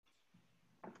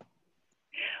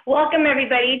Welcome,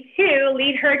 everybody, to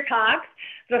Lead Her Talks.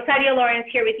 Rosario Lawrence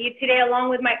here with you today,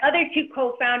 along with my other two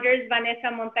co-founders,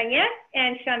 Vanessa Montañez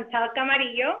and Chantal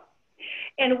Camarillo.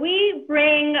 And we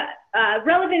bring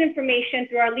relevant information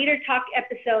through our Leader Talk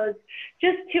episodes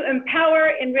just to empower,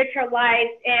 enrich our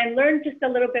lives, and learn just a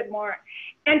little bit more.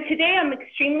 And today I'm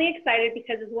extremely excited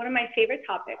because it's one of my favorite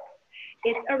topics.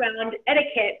 It's around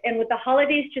etiquette, and with the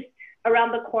holidays just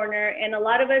around the corner, and a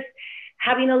lot of us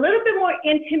having a little bit more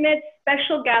intimate,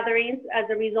 special gatherings as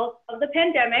a result of the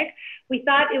pandemic, we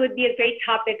thought it would be a great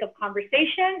topic of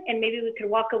conversation, and maybe we could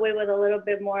walk away with a little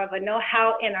bit more of a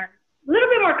know-how and a little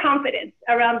bit more confidence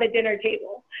around the dinner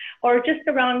table, or just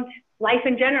around life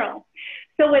in general.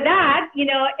 So with that,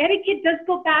 etiquette does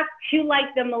go back to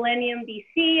like the millennium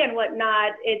BC and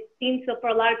whatnot. It seems so for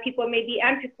a lot of people it may be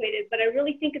antiquated, but I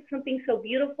really think it's something so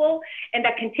beautiful and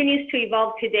that continues to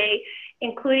evolve today,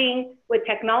 including with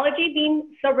technology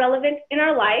being so relevant in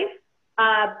our life,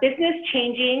 business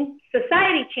changing,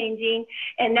 society changing,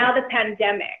 and now the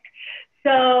pandemic.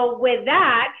 So with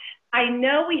that, I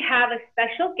know we have a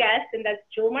special guest, and that's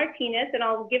Jewel Martinez, and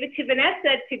I'll give it to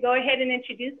Vanessa to go ahead and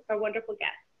introduce our wonderful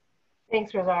guest.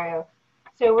 Thanks, Rosario.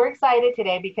 So we're excited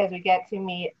today because we get to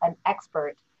meet an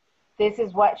expert. This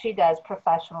is what she does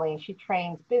professionally. She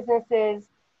trains businesses,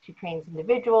 she trains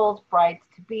individuals,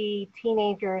 brides-to-be,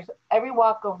 teenagers, every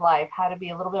walk of life, how to be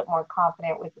a little bit more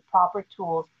confident with the proper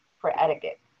tools for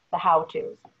etiquette, the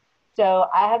how-tos. So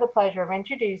I have the pleasure of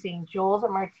introducing Jewel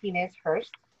Martinez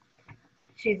Hurst.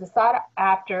 She's a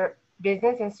sought-after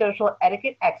business and social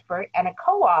etiquette expert and a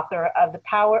co-author of The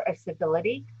Power of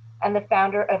Civility and the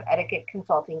founder of Etiquette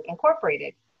Consulting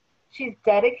Incorporated. She's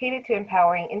dedicated to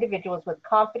empowering individuals with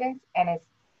confidence and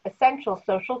essential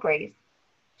social grace.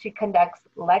 She conducts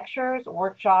lectures,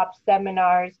 workshops,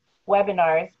 seminars,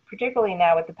 webinars, particularly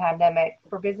now with the pandemic,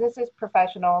 for businesses,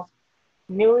 professionals,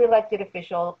 newly elected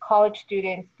officials, college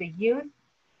students, the youth,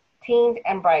 teens,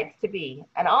 and brides-to-be,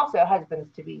 and also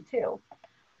husbands-to-be too.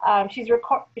 She's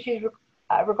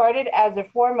regarded as the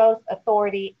foremost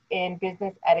authority in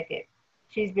business etiquette.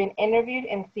 She's been interviewed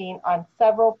and seen on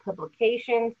several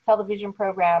publications, television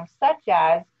programs such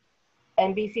as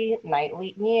NBC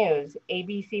Nightly News,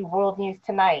 ABC World News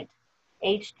Tonight,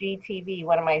 HGTV,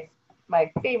 one of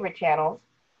my favorite channels,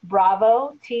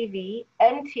 Bravo TV,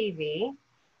 MTV.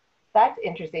 That's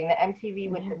interesting, the MTV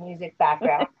with the music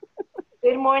background.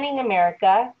 Good Morning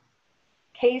America,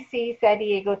 KC San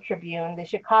Diego Tribune, the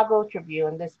Chicago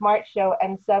Tribune, the Smart Show,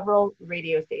 and several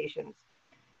radio stations.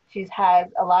 She has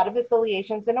a lot of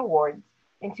affiliations and awards.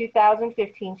 In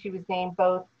 2015, she was named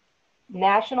both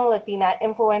National Latina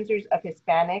Influencers of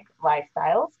Hispanic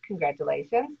Lifestyles,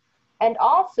 congratulations, and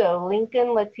also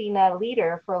Lincoln Latina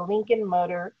Leader for Lincoln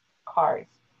Motor Cars.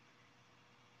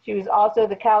 She's also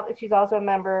a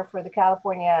member for the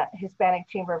California Hispanic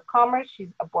Chamber of Commerce.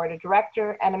 She's a board of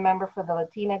director and a member for the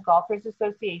Latina Golfers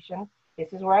Association.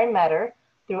 This is where I met her,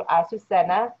 through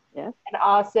Azucena, yes, and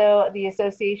also the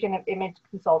Association of Image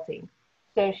Consulting.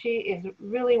 So she is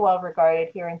really well regarded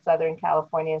here in Southern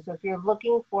California. So if you're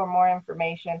looking for more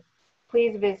information,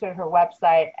 please visit her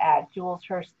website at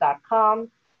jewelshurst.com.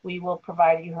 We will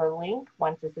provide you her link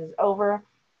once this is over.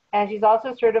 And she's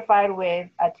also certified with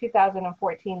a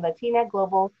 2014 Latina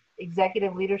Global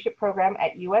Executive Leadership Program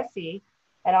at USC,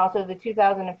 and also the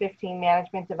 2015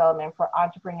 Management Development for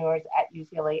Entrepreneurs at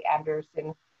UCLA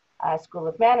Anderson School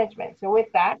of Management. So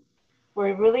with that,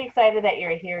 we're really excited that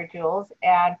you're here, Jules.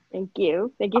 And thank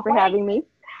you for having me.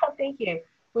 Oh, thank you.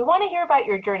 We want to hear about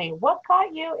your journey. What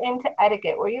got you into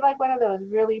etiquette? Were you like one of those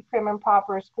really prim and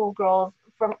proper schoolgirls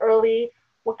from early?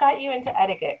 What got you into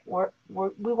etiquette?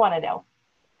 We want to know.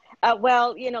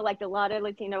 Well, like a lot of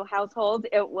Latino households,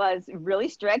 it was really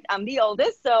strict. I'm the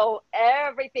oldest, so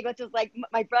everything was just like,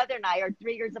 my brother and I are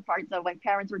 3 years apart. So my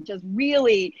parents were just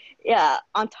really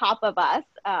on top of us.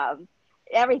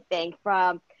 Everything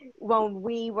from when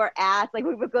we were asked, like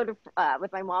we would go to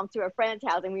with my mom to a friend's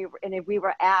house, and if we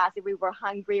were asked if we were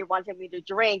hungry or wanted something to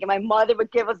drink, and my mother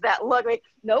would give us that look like,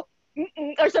 nope,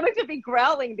 or somebody would be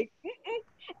growling,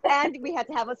 and we had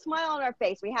to have a smile on our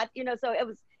face. We had, so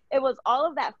it was all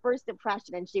of that first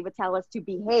impression, and she would tell us to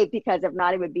behave, because if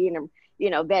not, it would be,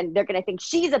 then they're going to think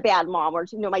she's a bad mom, or,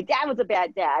 my dad was a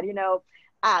bad dad,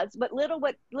 but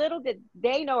little did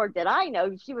they know, or did I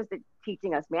know, she was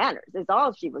teaching us manners. Is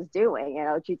all she was doing,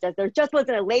 there just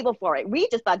wasn't a label for it. We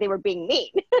just thought they were being mean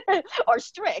or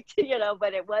strict,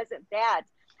 but it wasn't that.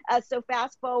 So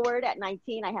fast forward, at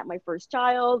 19, I had my first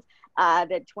child.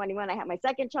 At 21, I had my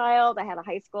second child. I had a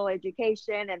high school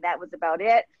education, and that was about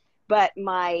it. But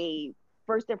my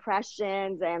first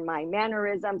impressions and my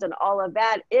mannerisms and all of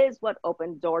that is what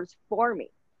opened doors for me.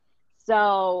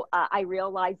 So I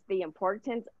realized the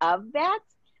importance of that.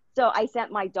 So I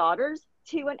sent my daughters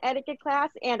to an etiquette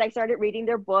class, and I started reading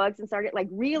their books and started like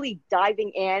really diving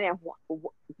in and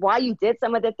why you did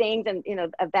some of the things and, you know,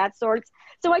 of that sort.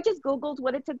 So I just Googled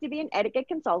what it took to be an etiquette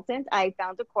consultant. I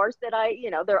found a course that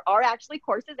there are actually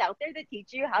courses out there that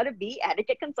teach you how to be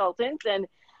etiquette consultants. And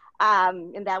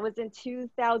that was in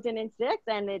 2006.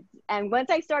 And once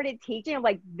I started teaching, I'm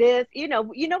like, this,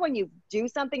 when you do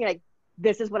something like,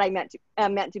 this is what I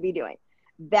meant to be doing.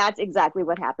 That's exactly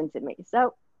what happened to me.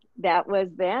 So that was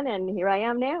then, and here I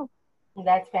am now.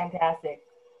 That's fantastic.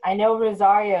 I know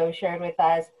Rosario shared with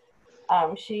us,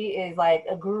 she is like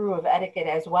a guru of etiquette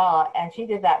as well, and she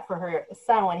did that for her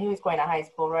son when he was going to high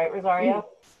school, right, Rosario?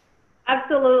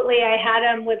 Absolutely. I had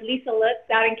him with Lisa Lutz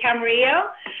out in Camarillo.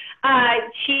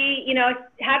 She,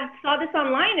 saw this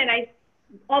online, and I've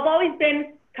always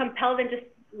been compelled and just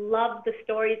love the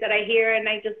stories that I hear, and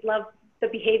I just love the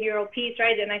behavioral piece,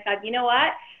 right? And I thought, you know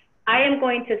what? I am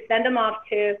going to send him off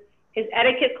to his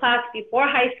etiquette class before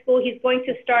high school. He's going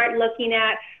to start looking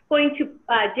at going to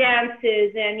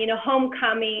dances and,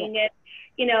 homecoming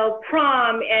and,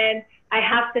 prom. And I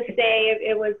have to say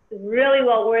it was really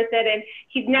well worth it. And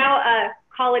he's now a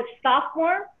college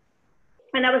sophomore.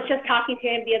 And I was just talking to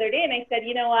him the other day, and I said,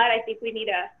 you know what? I think we need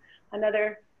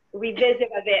another revisit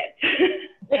of it.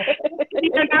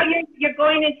 Now you're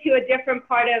going into a different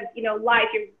part of life,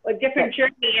 a different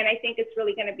journey, and I think it's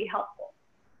really going to be helpful.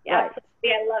 Yeah, right.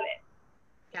 Yeah, I love it.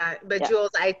 Yeah, but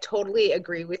Jules, I totally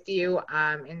agree with you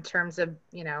in terms of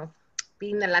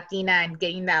being the Latina and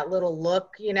getting that little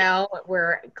look,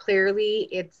 where clearly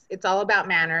it's all about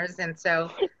manners, and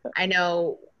so I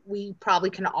know we probably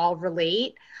can all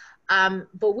relate.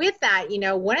 But with that,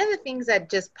 one of the things that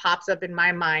just pops up in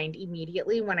my mind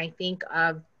immediately when I think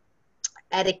of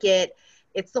etiquette,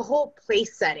 it's the whole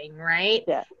place setting, right?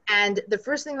 Yeah. And the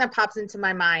first thing that pops into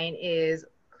my mind is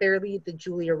clearly the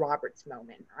Julia Roberts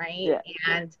moment, right? Yeah.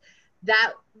 And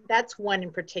that's one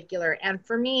in particular. And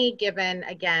for me, given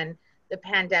again the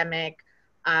pandemic,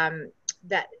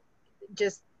 that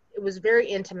just it was very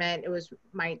intimate. It was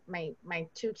my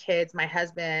two kids, my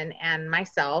husband and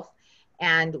myself.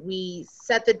 And we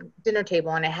set the dinner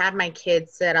table, and I had my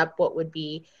kids set up what would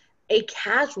be a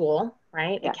casual,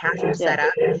 right? Yeah. A casual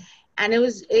setup. And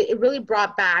it really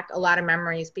brought back a lot of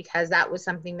memories, because that was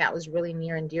something that was really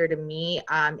near and dear to me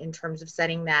in terms of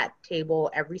setting that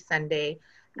table every Sunday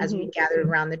as we gathered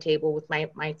around the table with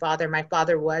my father. My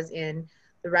father was in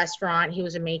the restaurant. He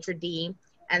was a maitre d'.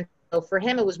 And so for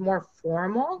him, it was more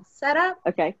formal setup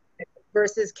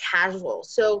versus casual.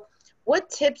 So what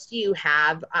tips do you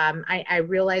have? I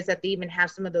realize that they even have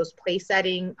some of those place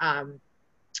setting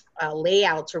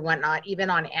layouts or whatnot, even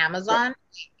on Amazon.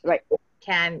 Right.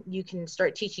 You can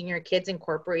start teaching your kids,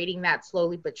 incorporating that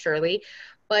slowly but surely.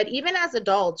 But even as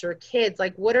adults or kids,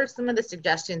 like, what are some of the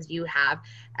suggestions you have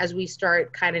as we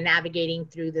start kind of navigating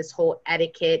through this whole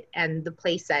etiquette and the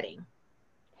place setting?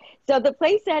 So the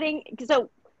place setting,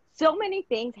 so many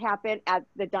things happen at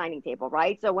the dining table,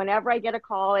 right? So whenever I get a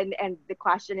call and the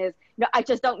question is, I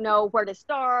just don't know where to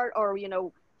start, or,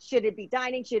 should it be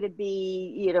dining? Should it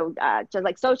be, just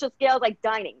like social skills, like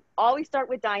dining? Always start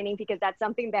with dining, because that's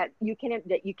something that you can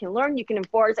learn, you can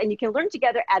enforce, and you can learn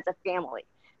together as a family.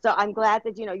 So I'm glad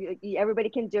that, everybody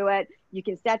can do it. You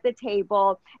can set the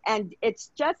table, and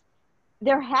it's just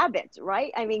their habits,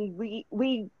 right? I mean,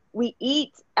 we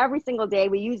eat every single day.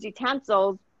 We use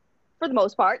utensils for the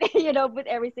most part, with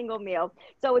every single meal.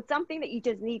 So it's something that you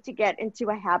just need to get into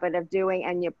a habit of doing,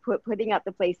 and you're putting up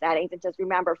the place settings. And just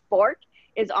remember, fork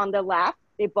is on the left.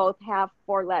 They both have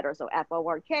 4 letters. So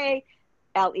F-O-R-K,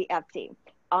 L-E-F-T.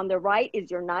 On the right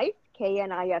is your knife,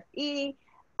 K-N-I-F-E,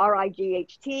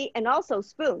 R-I-G-H-T, and also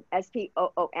spoon,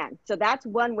 S-P-O-O-N. So that's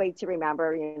one way to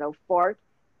remember, fork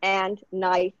and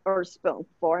knife or spoon,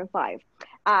 4 and 5.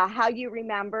 How you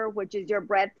remember which is your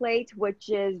bread plate, which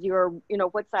is your,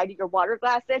 what side of your water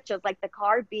glass is, just like the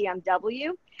car, BMW.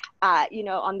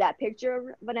 On that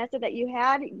picture, Vanessa, that you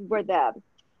had, where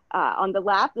on the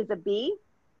left is a B,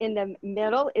 in the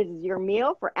middle is your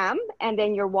meal for M, and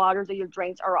then your waters or your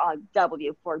drinks are on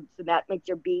W so that makes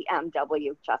your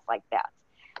BMW, just like that.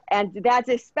 And that's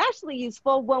especially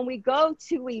useful when we go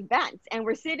to events and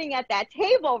we're sitting at that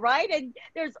table, right? And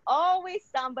there's always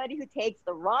somebody who takes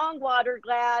the wrong water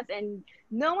glass, and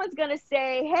no one's going to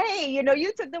say, hey,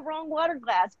 you took the wrong water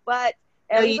glass. But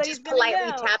No, you Everybody's just gonna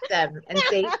politely know. tap them and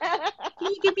say,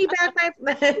 "Can you give me back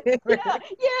my?"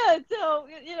 Yeah. So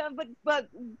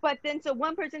but then so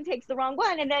one person takes the wrong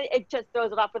one, and then it just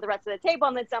throws it off for the rest of the table,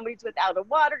 and then somebody's without a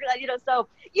water. So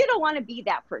you don't want to be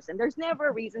that person. There's never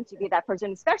a reason to be that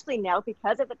person, especially now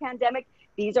because of the pandemic.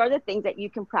 These are the things that you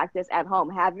can practice at home.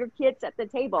 Have your kids at the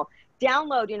table.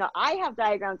 Download. I have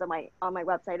diagrams on my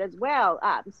website as well.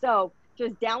 So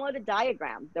just download a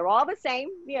diagram. They're all the same.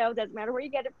 Doesn't matter where you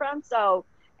get it from. So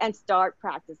and start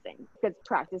practicing, because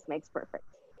practice makes perfect.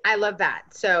 I love that.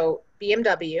 So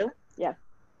BMW. Yeah.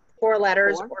 4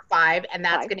 letters 4, or 5, and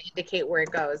that's 5. going to indicate where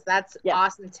it goes. That's Yeah.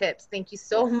 awesome tips. Thank you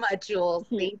so much, Jules.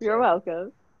 Thank You're you.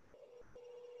 welcome.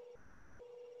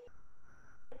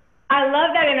 I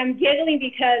love that, and I'm giggling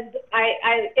because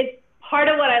it's part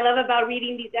of what I love about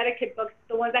reading these etiquette books,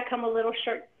 the ones that come with little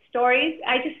short stories.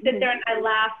 I just sit there and I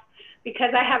laugh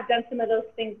because I have done some of those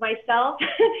things myself,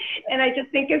 and I just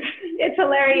think it's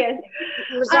hilarious.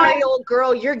 Rosario,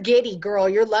 girl, you're giddy, girl.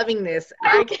 You're loving this.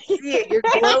 I can see it. You're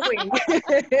glowing. I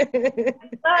love it.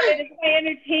 It's my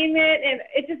entertainment, and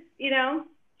it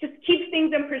just keeps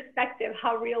things in perspective,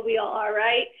 how real we all are,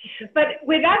 right? But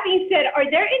with that being said, are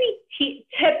there any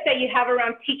tips that you have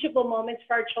around teachable moments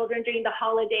for our children during the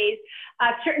holidays?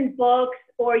 Certain books,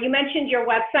 or you mentioned your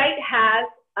website has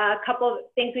a couple of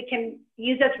things we can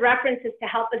use as references to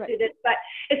help us do this, but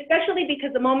especially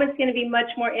because the moment's going to be much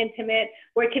more intimate,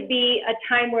 where it could be a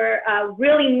time where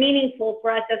really meaningful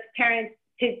for us as parents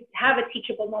to have a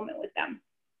teachable moment with them.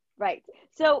 Right.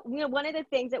 So, one of the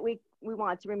things that we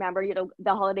want to remember,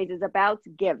 the holidays is about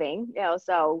giving,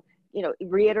 so,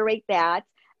 reiterate that.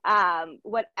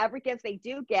 Whatever gifts they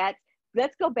do get,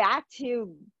 let's go back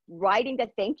to writing the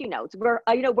thank you notes.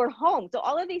 We're home. So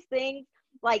all of these things,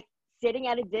 like sitting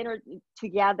at a dinner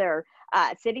together,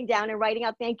 sitting down and writing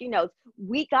out thank you notes,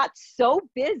 we got so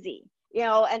busy,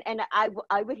 and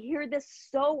I would hear this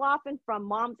so often from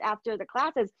moms after the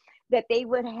classes, that they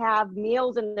would have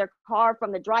meals in their car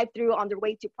from the drive-through on their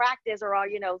way to practice, or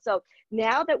so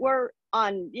now that we're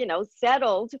on,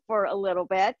 settled for a little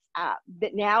bit,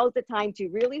 that now's the time to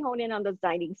really hone in on those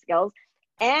dining skills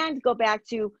and go back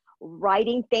to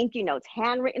writing thank you notes,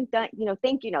 handwritten,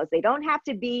 thank you notes. They don't have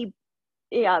to be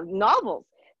novels.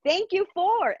 Thank you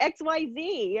for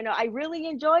XYZ. I really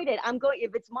enjoyed it.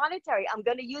 If it's monetary, I'm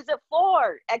going to use it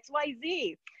for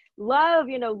XYZ. Love,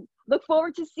 look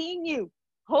forward to seeing you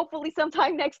hopefully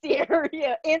sometime next year,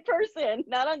 in person,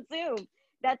 not on Zoom.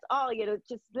 That's all,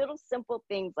 just little simple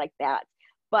things like that.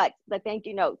 But the thank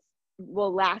you notes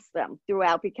will last them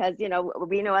throughout, because,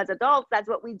 we know as adults, that's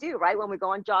what we do, right? When we go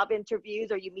on job interviews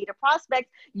or you meet a prospect,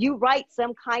 you write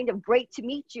some kind of great to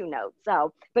meet you note.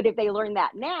 So, but if they learn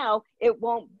that now, it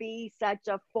won't be such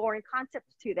a foreign concept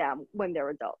to them when they're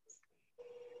adults.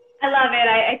 I love it.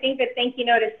 I think the thank you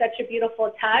note is such a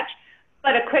beautiful touch.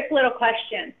 But a quick little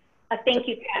question. A thank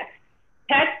you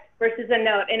text versus a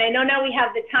note. And I know now we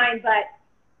have the time, but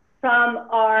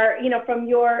from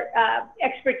your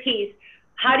expertise,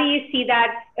 how do you see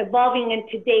that evolving in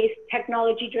today's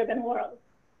technology-driven world?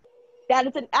 That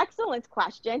is an excellent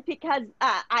question, because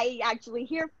I actually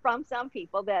hear from some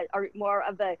people that are more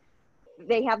of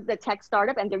they have the tech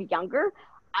startup and they're younger.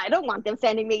 I don't want them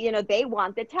sending me, they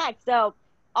want the text. So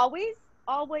always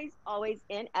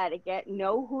in etiquette,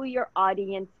 know who your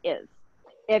audience is.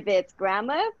 If it's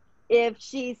grandma, if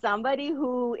she's somebody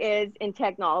who is in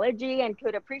technology and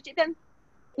could appreciate them,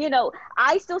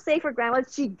 I still say for grandma,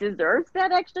 she deserves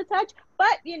that extra touch.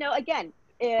 But, again,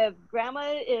 if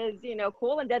grandma is,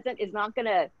 cool and is not going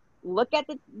to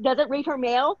doesn't read her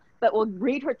mail, but will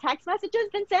read her text messages,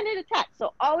 then send it a text.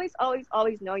 So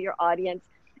always know your audience.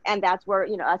 And that's where,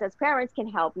 us as parents can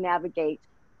help navigate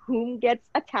whom gets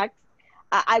a text.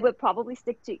 I would probably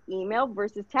stick to email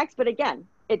versus text, but again,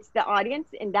 it's the audience,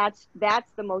 and that's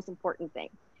the most important thing.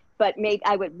 But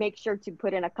I would make sure to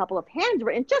put in a couple of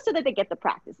handwritten, just so that they get the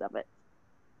practice of it.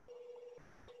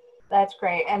 That's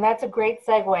great. And that's a great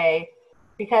segue,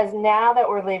 because now that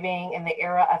we're living in the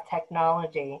era of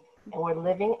technology and we're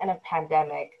living in a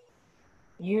pandemic,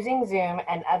 using Zoom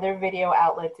and other video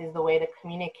outlets is the way to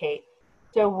communicate.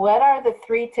 So what are the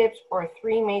 3 tips or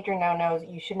 3 major no-nos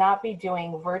you should not be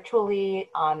doing virtually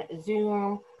on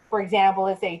Zoom? For example,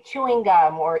 let's say chewing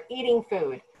gum or eating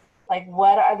food. Like,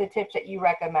 what are the tips that you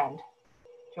recommend,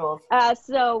 Jules?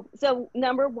 So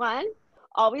number 1,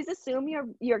 always assume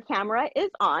your camera is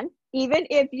on. Even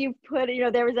if you put,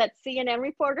 there was that CNN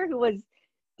reporter who was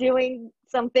doing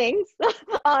some things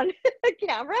on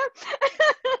camera,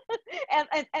 but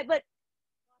his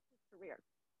career.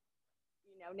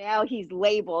 Now he's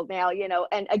labeled now,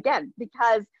 and again,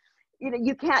 because,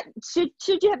 you can't,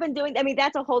 should you have been doing,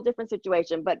 that's a whole different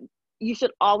situation, but, you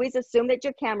should always assume that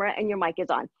your camera and your mic is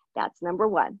on. That's number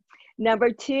one.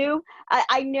 Number two,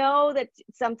 I know that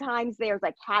sometimes there's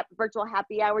like virtual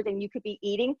happy hours and you could be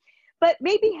eating, but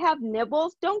maybe have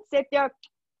nibbles. Don't sit there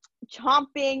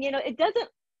chomping, it doesn't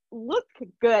look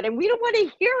good, and we don't want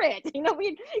to hear it.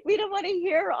 We don't want to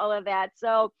hear all of that.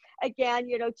 So again,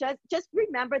 just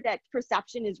remember that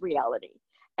perception is reality,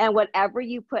 and whatever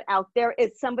you put out there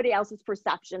is somebody else's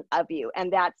perception of you,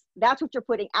 and that's what you're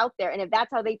putting out there. And if that's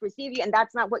how they perceive you and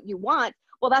that's not what you want,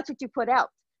 well, that's what you put out.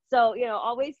 So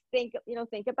always think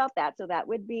about that. So that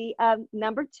would be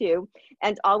number two.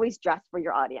 And always dress for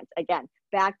your audience. Again,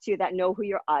 back to that, know who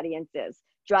your audience is.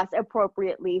 Dress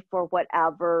appropriately for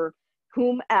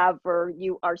whomever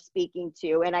you are speaking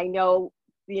to. And I know,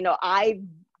 I'm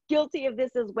guilty of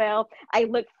this as well. I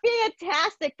look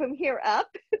fantastic from here up,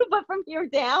 but from here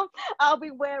down, I'll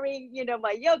be wearing,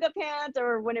 my yoga pants,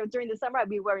 or during the summer, I'll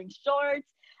be wearing shorts.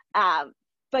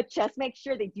 But just make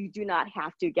sure that you do not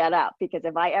have to get up, because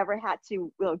if I ever had to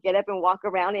get up and walk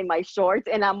around in my shorts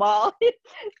and I'm all,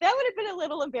 that would have been a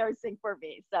little embarrassing for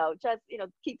me. So just,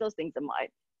 keep those things in mind.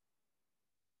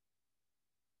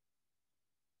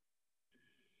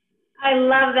 I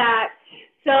love that.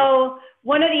 So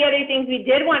one of the other things we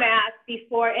did want to ask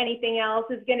before anything else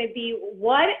is going to be,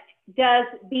 what does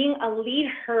being a lead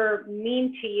her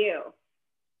mean to you?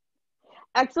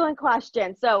 Excellent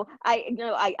question. So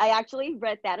I actually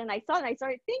read that and I saw it and I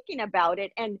started thinking about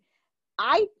it. And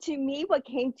to me, what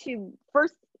came to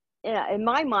first in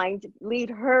my mind, lead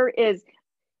her is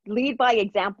lead by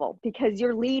example, because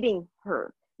you're leading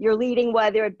her. You're leading,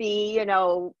 whether it be,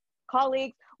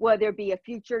 colleagues, whether it be a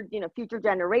future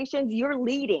generations, you're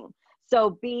leading.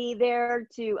 So be there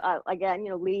to, again,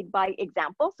 lead by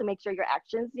example. So make sure your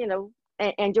actions,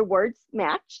 and your words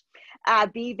match.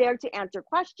 Be there to answer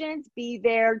questions, be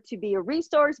there to be a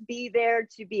resource, be there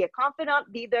to be a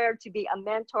confidant, be there to be a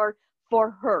mentor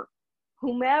for her,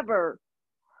 whomever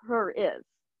her is.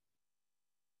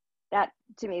 That,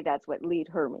 to me, that's what lead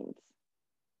her means.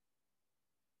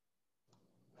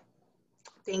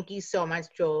 Thank you so much,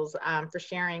 Jules, for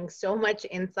sharing so much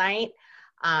insight.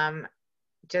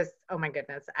 Just, oh my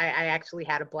goodness, I actually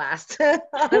had a blast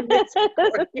on this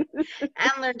recording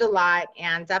and learned a lot,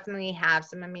 and definitely have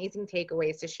some amazing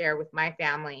takeaways to share with my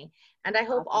family. And I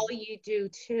hope all of you do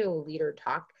too, Leader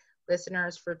Talk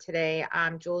listeners, for today.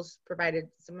 Jules provided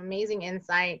some amazing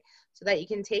insight so that you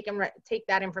can take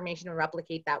that information and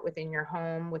replicate that within your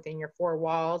home, within your four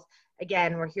walls.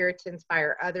 Again, we're here to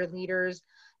inspire other leaders.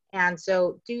 And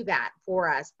so do that for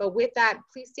us. But with that,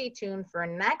 please stay tuned for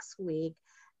next week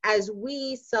as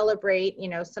we celebrate,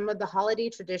 some of the holiday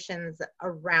traditions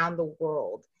around the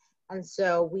world. And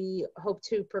so we hope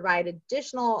to provide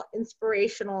additional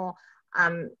inspirational,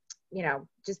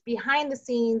 just behind the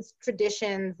scenes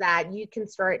traditions that you can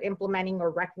start implementing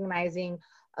or recognizing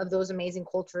of those amazing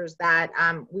cultures that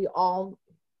we all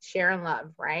share and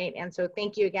love, right? And so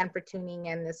thank you again for tuning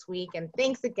in this week. And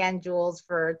thanks again, Jules,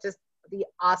 for just the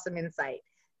awesome insight.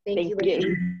 Thank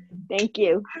you. Thank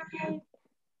you. Bye.